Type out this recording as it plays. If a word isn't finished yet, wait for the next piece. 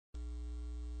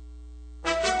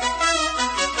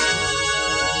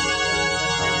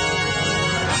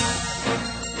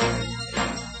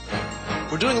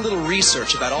doing a little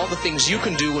research about all the things you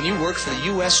can do when you work for the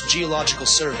U.S. Geological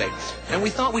Survey. And we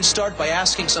thought we'd start by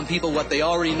asking some people what they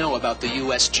already know about the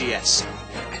USGS.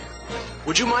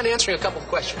 Would you mind answering a couple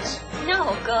questions?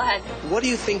 No, go ahead. What do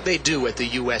you think they do at the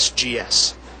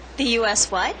USGS? The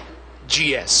U.S. what?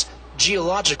 GS.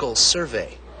 Geological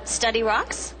Survey. Study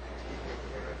rocks?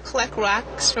 Collect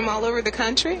rocks from all over the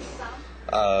country?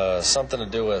 Something to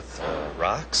do with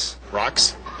rocks?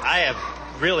 Rocks? I have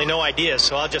really no idea,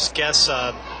 so I'll just guess,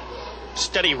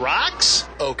 study rocks?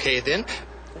 Okay, then.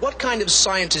 What kind of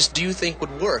scientist do you think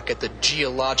would work at the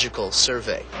Geological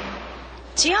Survey?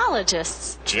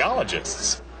 Geologists.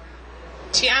 Geologists.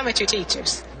 Geometry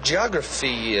teachers.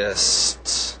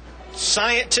 Geographyists.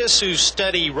 Scientists who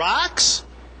study rocks?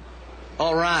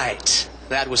 All right.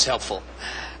 That was helpful.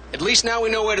 At least now we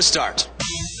know where to start.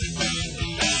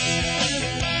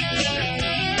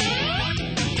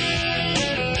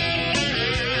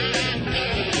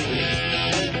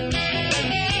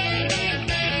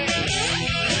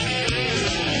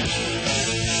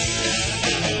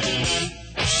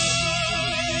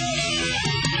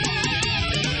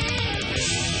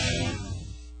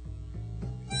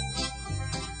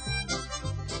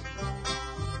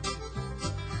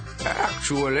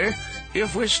 Actually,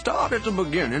 if we start at the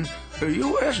beginning, the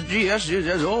USGS is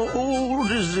as old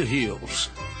as the hills.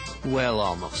 Well,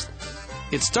 almost.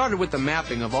 It started with the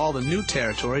mapping of all the new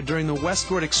territory during the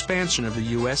westward expansion of the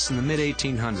U.S. in the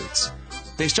mid-1800s.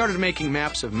 They started making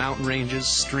maps of mountain ranges,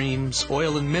 streams,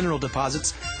 oil and mineral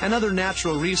deposits, and other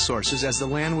natural resources as the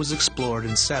land was explored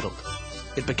and settled.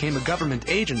 It became a government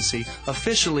agency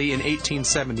officially in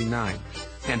 1879.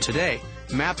 And today,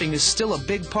 mapping is still a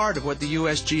big part of what the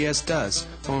USGS does,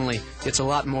 only it's a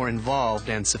lot more involved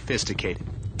and sophisticated.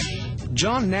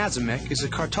 John Nazimek is a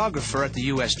cartographer at the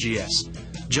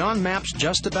USGS. John maps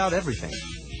just about everything.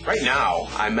 Right now,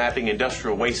 I'm mapping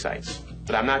industrial waste sites.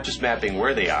 But I'm not just mapping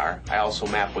where they are, I also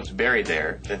map what's buried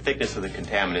there, the thickness of the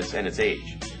contaminants, and its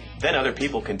age. Then other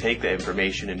people can take the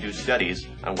information and do studies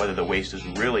on whether the waste is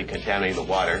really contaminating the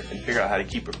water and figure out how to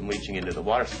keep it from leaching into the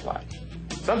water supply.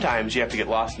 Sometimes you have to get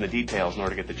lost in the details in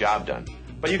order to get the job done,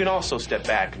 but you can also step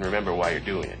back and remember why you're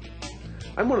doing it.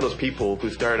 I'm one of those people who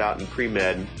started out in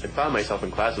pre-med and found myself in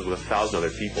classes with 1,000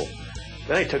 other people.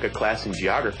 Then I took a class in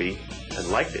geography and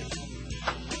liked it.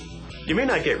 You may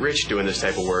not get rich doing this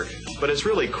type of work, but it's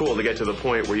really cool to get to the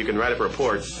point where you can write up a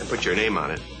report and put your name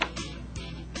on it.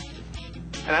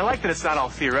 And I like that it's not all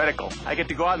theoretical. I get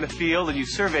to go out in the field and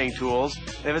use surveying tools,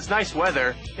 and if it's nice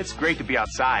weather, it's great to be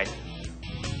outside.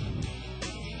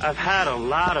 I've had a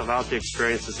lot of out-there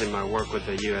experiences in my work with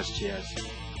the USGS.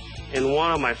 In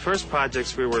one of my first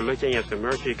projects, we were looking at the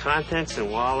mercury contents in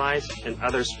walleyes and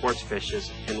other sports fishes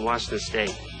in Washington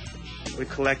State. We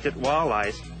collected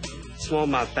walleyes,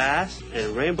 smallmouth bass,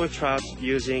 and rainbow trout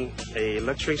using an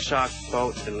electric shock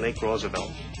boat in Lake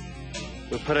Roosevelt.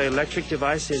 We put an electric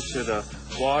device into the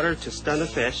water to stun the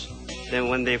fish. Then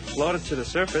when they floated to the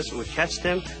surface, we catch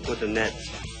them with the nets.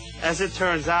 As it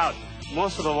turns out,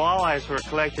 most of the walleyes were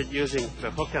collected using the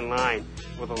hook and line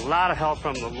with a lot of help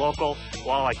from the local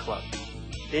walleye club.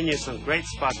 They knew some great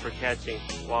spots for catching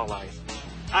walleyes.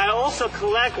 I also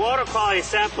collect water quality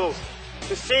samples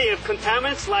to see if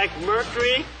contaminants like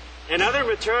mercury and other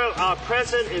material are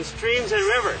present in streams and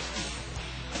rivers.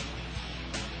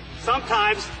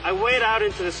 Sometimes I wade out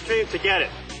into the stream to get it.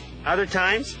 Other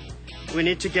times, we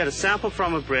need to get a sample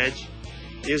from a bridge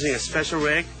using a special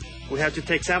rig. We have to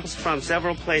take samples from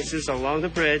several places along the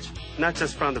bridge, not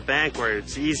just from the bank where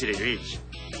it's easy to reach.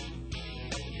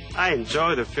 I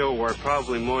enjoy the field work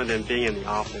probably more than being in the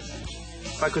office.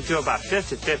 If I could do about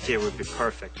 50-50, it would be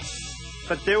perfect.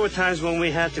 But there were times when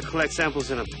we had to collect samples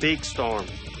in a big storm.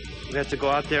 We had to go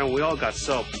out there and we all got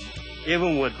soaked,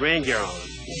 even with rain gear on.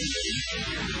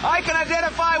 I can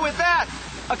identify with that.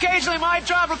 Occasionally my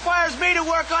job requires me to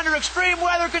work under extreme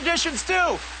weather conditions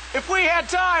too. If we had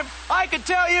time, I could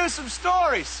tell you some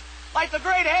stories. Like the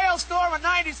great hailstorm of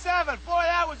 '97. Boy,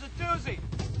 that was a doozy.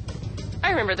 I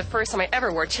remember the first time I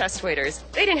ever wore chest waders.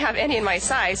 They didn't have any in my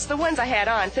size, so the ones I had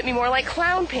on fit me more like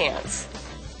clown pants.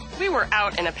 We were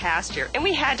out in a pasture, and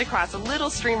we had to cross a little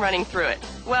stream running through it.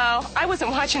 Well, I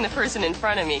wasn't watching the person in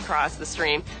front of me cross the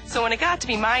stream, so when it got to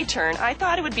be my turn, I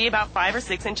thought it would be about 5 or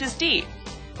 6 inches deep.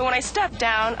 But when I stepped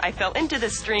down, I fell into the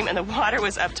stream, and the water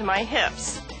was up to my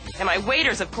hips. And my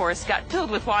waders, of course, got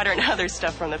filled with water and other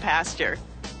stuff from the pasture.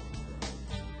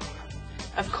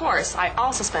 Of course, I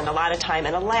also spend a lot of time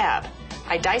in a lab.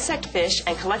 I dissect fish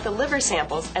and collect the liver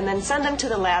samples and then send them to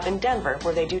the lab in Denver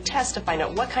where they do tests to find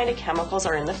out what kind of chemicals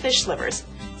are in the fish livers.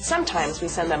 Sometimes we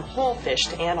send them whole fish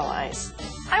to analyze.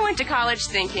 I went to college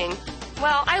thinking,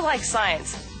 well, I like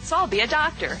science, so I'll be a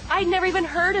doctor. I'd never even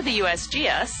heard of the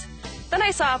USGS. Then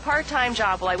I saw a part-time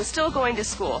job while I was still going to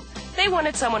school. They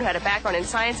wanted someone who had a background in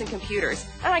science and computers,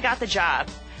 and I got the job.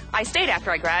 I stayed after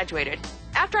I graduated.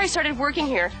 After I started working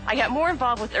here, I got more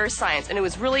involved with earth science, and it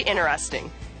was really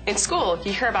interesting. In school,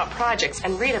 you hear about projects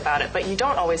and read about it, but you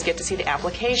don't always get to see the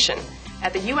application.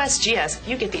 At the USGS,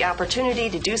 you get the opportunity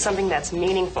to do something that's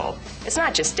meaningful. It's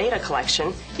not just data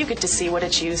collection. You get to see what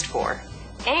it's used for.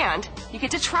 And you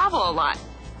get to travel a lot.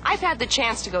 I've had the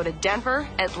chance to go to Denver,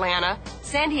 Atlanta,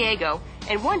 San Diego,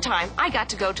 and one time I got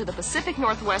to go to the Pacific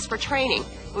Northwest for training.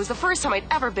 It was the first time I'd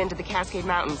ever been to the Cascade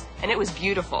Mountains, and it was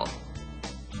beautiful.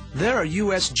 There are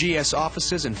USGS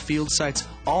offices and field sites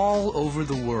all over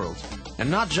the world, and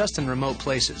not just in remote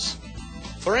places.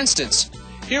 For instance,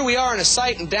 here we are in a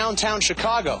site in downtown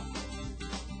Chicago.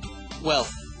 Well,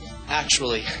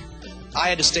 actually, I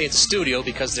had to stay at the studio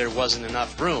because there wasn't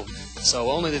enough room,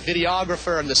 so only the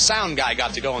videographer and the sound guy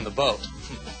got to go on the boat.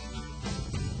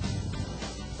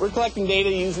 We're collecting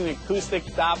data using an acoustic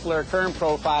Doppler current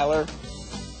profiler.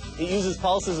 It uses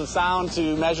pulses of sound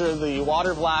to measure the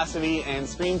water velocity and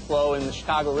stream flow in the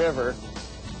Chicago River.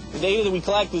 The data that we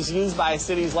collect is used by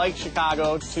cities like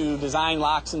Chicago to design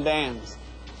locks and dams.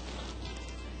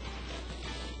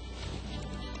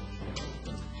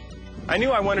 I knew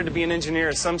I wanted to be an engineer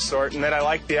of some sort and that I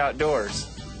liked the outdoors.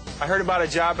 I heard about a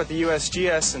job at the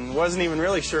USGS and wasn't even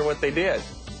really sure what they did.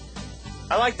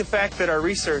 I like the fact that our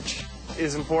research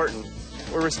is important.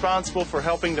 We're responsible for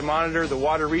helping to monitor the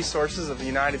water resources of the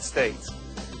United States.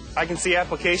 I can see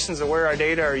applications of where our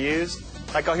data are used.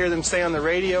 Like I'll hear them say on the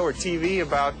radio or TV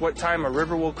about what time a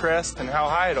river will crest and how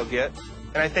high it'll get.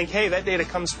 And I think, hey, that data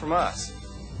comes from us.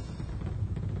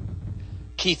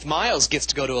 Keith Miles gets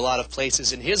to go to a lot of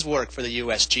places in his work for the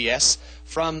USGS,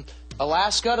 from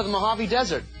Alaska to the Mojave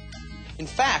Desert. In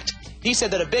fact, he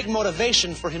said that a big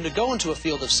motivation for him to go into a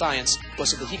field of science was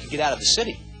so that he could get out of the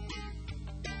city.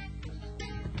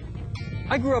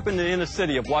 I grew up in the inner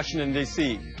city of Washington,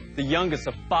 D.C., the youngest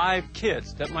of 5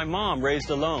 kids that my mom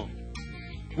raised alone.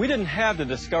 We didn't have the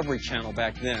Discovery Channel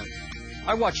back then.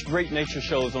 I watched great nature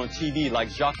shows on TV like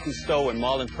Jacques Cousteau and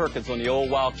Marlin Perkins on the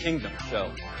Old Wild Kingdom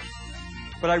show.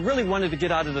 But I really wanted to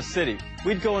get out of the city.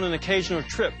 We'd go on an occasional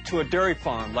trip to a dairy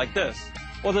farm like this,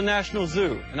 or the National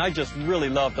Zoo, and I just really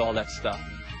loved all that stuff.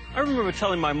 I remember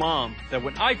telling my mom that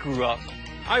when I grew up,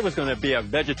 I was going to be a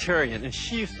vegetarian, and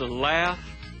she used to laugh.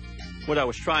 What I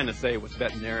was trying to say was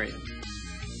veterinarian.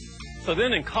 So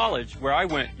then in college, where I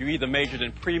went, you either majored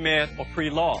in pre-med or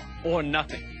pre-law, or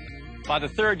nothing. By the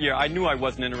 3rd year, I knew I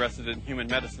wasn't interested in human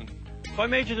medicine, so I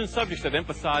majored in subjects that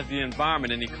emphasized the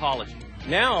environment and ecology.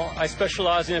 Now, I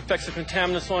specialize in effects of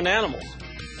contaminants on animals,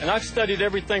 and I've studied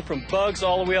everything from bugs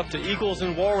all the way up to eagles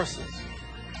and walruses.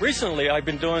 Recently, I've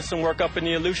been doing some work up in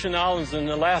the Aleutian Islands in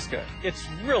Alaska. It's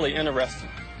really interesting.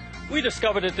 We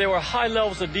discovered that there were high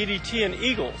levels of DDT in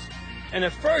eagles, and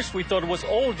at first we thought it was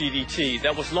old DDT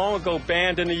that was long ago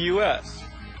banned in the U.S.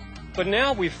 But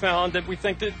now we found that we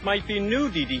think that it might be new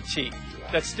DDT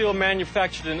that's still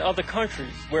manufactured in other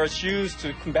countries where it's used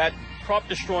to combat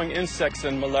crop-destroying insects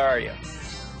and malaria.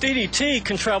 DDT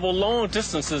can travel long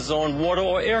distances on water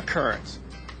or air currents,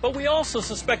 but we also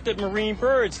suspect that marine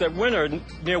birds that winter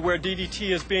near where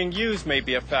DDT is being used may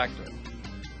be a factor.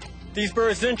 These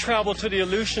birds then travel to the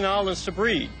Aleutian Islands to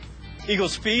breed.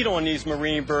 Eagles feed on these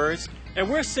marine birds, and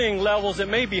we're seeing levels that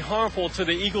may be harmful to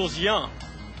the eagle's young.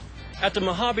 At the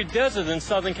Mojave Desert in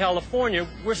Southern California,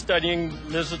 we're studying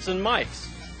lizards and mice.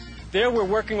 There we're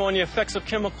working on the effects of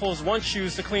chemicals once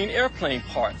used to clean airplane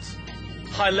parts.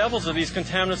 High levels of these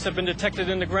contaminants have been detected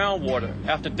in the groundwater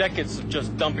after decades of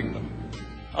just dumping them.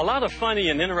 A lot of funny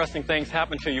and interesting things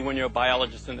happen to you when you're a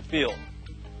biologist in the field.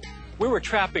 We were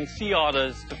trapping sea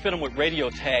otters to fit them with radio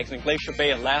tags in Glacier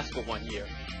Bay, Alaska one year.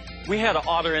 We had an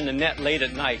otter in the net late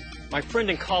at night. My friend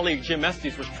and colleague Jim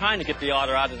Estes was trying to get the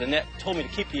otter out of the net and told me to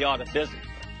keep the otter busy.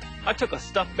 I took a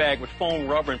stuffed bag with foam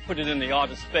rubber and put it in the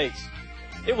otter's face.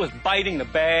 It was biting the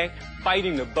bag,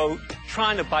 biting the boat,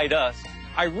 trying to bite us.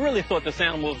 I really thought this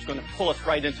animal was going to pull us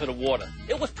right into the water.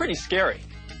 It was pretty scary.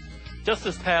 Just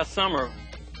this past summer,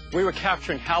 we were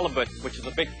capturing halibut, which is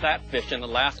a big flatfish in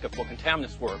Alaska, for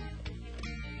contaminants work.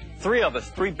 3 of us,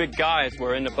 3 big guys,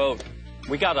 were in the boat.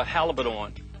 We got a halibut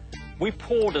on. We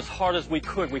pulled as hard as we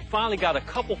could. We finally got a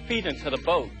couple feet into the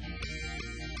boat.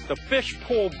 The fish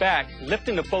pulled back,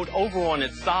 lifting the boat over on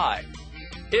its side.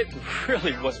 It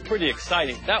really was pretty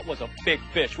exciting. That was a big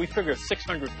fish. We figured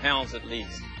 600 pounds at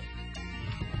least.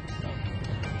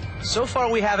 So far,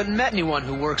 we haven't met anyone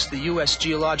who works the U.S.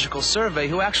 Geological Survey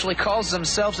who actually calls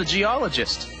themselves a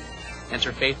geologist.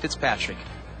 Enter Faith Fitzpatrick.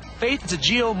 Faith is a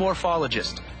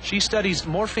geomorphologist. She studies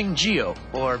morphing geo,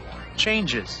 or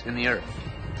changes in the earth.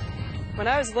 When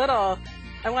I was little,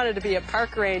 I wanted to be a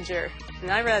park ranger,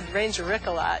 and I read Ranger Rick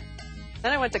a lot.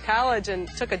 Then I went to college and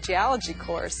took a geology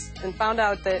course and found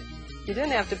out that you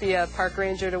didn't have to be a park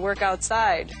ranger to work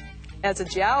outside. As a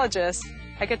geologist,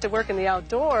 I get to work in the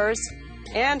outdoors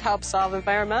and help solve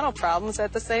environmental problems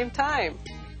at the same time.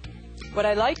 What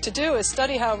I like to do is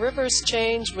study how rivers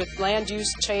change with land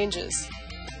use changes.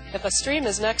 If a stream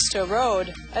is next to a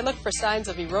road, I look for signs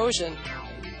of erosion.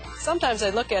 Sometimes I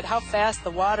look at how fast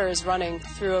the water is running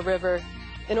through a river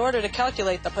in order to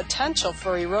calculate the potential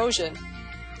for erosion.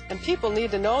 And people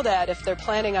need to know that if they're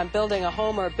planning on building a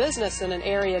home or a business in an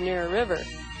area near a river.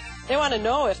 They want to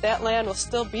know if that land will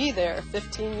still be there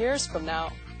 15 years from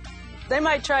now. They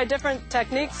might try different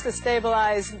techniques to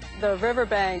stabilize the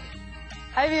riverbank.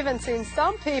 I've even seen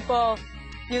some people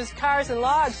use cars and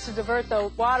logs to divert the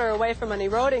water away from an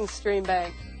eroding stream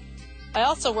bank. I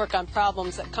also work on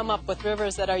problems that come up with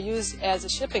rivers that are used as a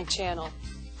shipping channel.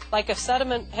 Like if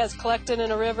sediment has collected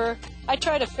in a river, I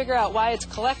try to figure out why it's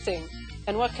collecting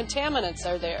and what contaminants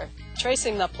are there,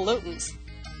 tracing the pollutants.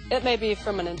 It may be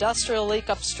from an industrial leak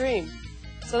upstream.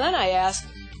 So then I ask,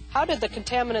 how did the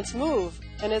contaminants move,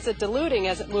 and is it diluting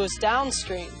as it moves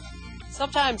downstream?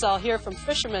 Sometimes I'll hear from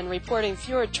fishermen reporting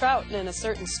fewer trout in a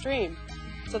certain stream.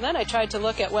 So then I try to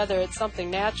look at whether it's something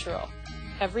natural.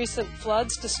 Have recent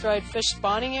floods destroyed fish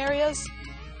spawning areas?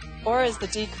 Or is the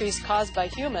decrease caused by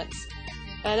humans?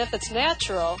 And if it's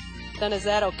natural, then is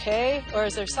that okay? Or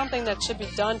is there something that should be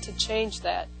done to change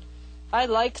that? I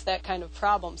like that kind of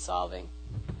problem solving.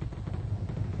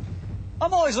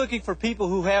 I'm always looking for people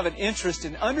who have an interest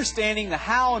in understanding the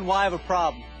how and why of a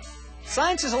problem.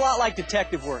 Science is a lot like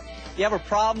detective work. You have a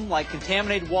problem like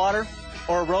contaminated water,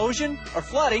 or erosion, or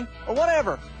flooding, or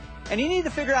whatever, and you need to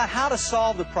figure out how to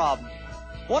solve the problem.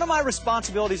 One of my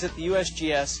responsibilities at the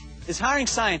USGS is hiring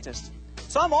scientists,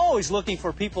 so I'm always looking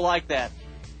for people like that.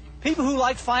 People who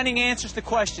like finding answers to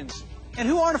questions, and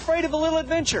who aren't afraid of a little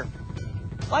adventure.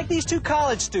 Like these two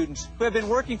college students who have been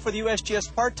working for the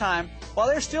USGS part-time while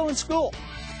they're still in school.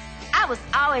 I was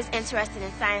always interested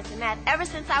in science and math ever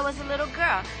since I was a little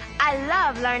girl. I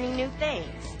love learning new things.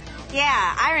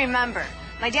 Yeah, I remember.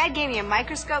 My dad gave me a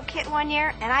microscope kit one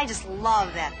year, and I just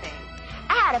loved that thing.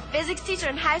 I had a physics teacher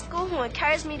in high school who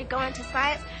encouraged me to go into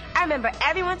science. I remember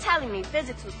everyone telling me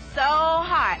physics was so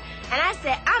hard, and I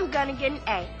said, I'm gonna get an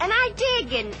A, and I did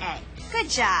get an A.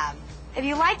 Good job. If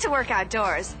you like to work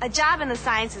outdoors, a job in the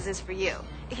sciences is for you.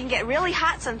 It can get really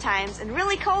hot sometimes and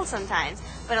really cold sometimes,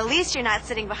 but at least you're not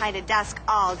sitting behind a desk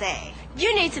all day.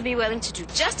 You need to be willing to do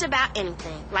just about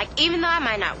anything. Like, even though I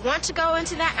might not want to go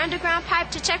into that underground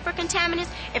pipe to check for contaminants,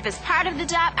 if it's part of the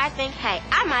job, I think, hey,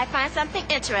 I might find something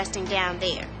interesting down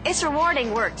there. It's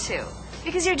rewarding work, too,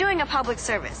 because you're doing a public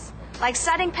service, like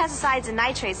studying pesticides and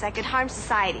nitrates that could harm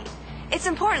society. It's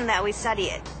important that we study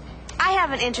it. I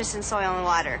have an interest in soil and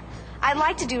water. I'd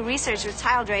like to do research with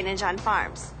tile drainage on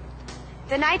farms.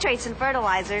 The nitrates and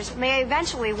fertilizers may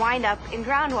eventually wind up in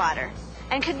groundwater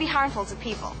and could be harmful to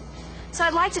people. So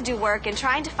I'd like to do work in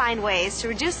trying to find ways to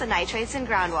reduce the nitrates in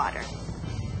groundwater.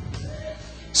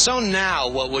 So now,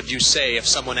 what would you say if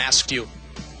someone asked you,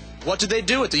 what did they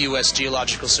do at the U.S.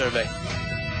 Geological Survey?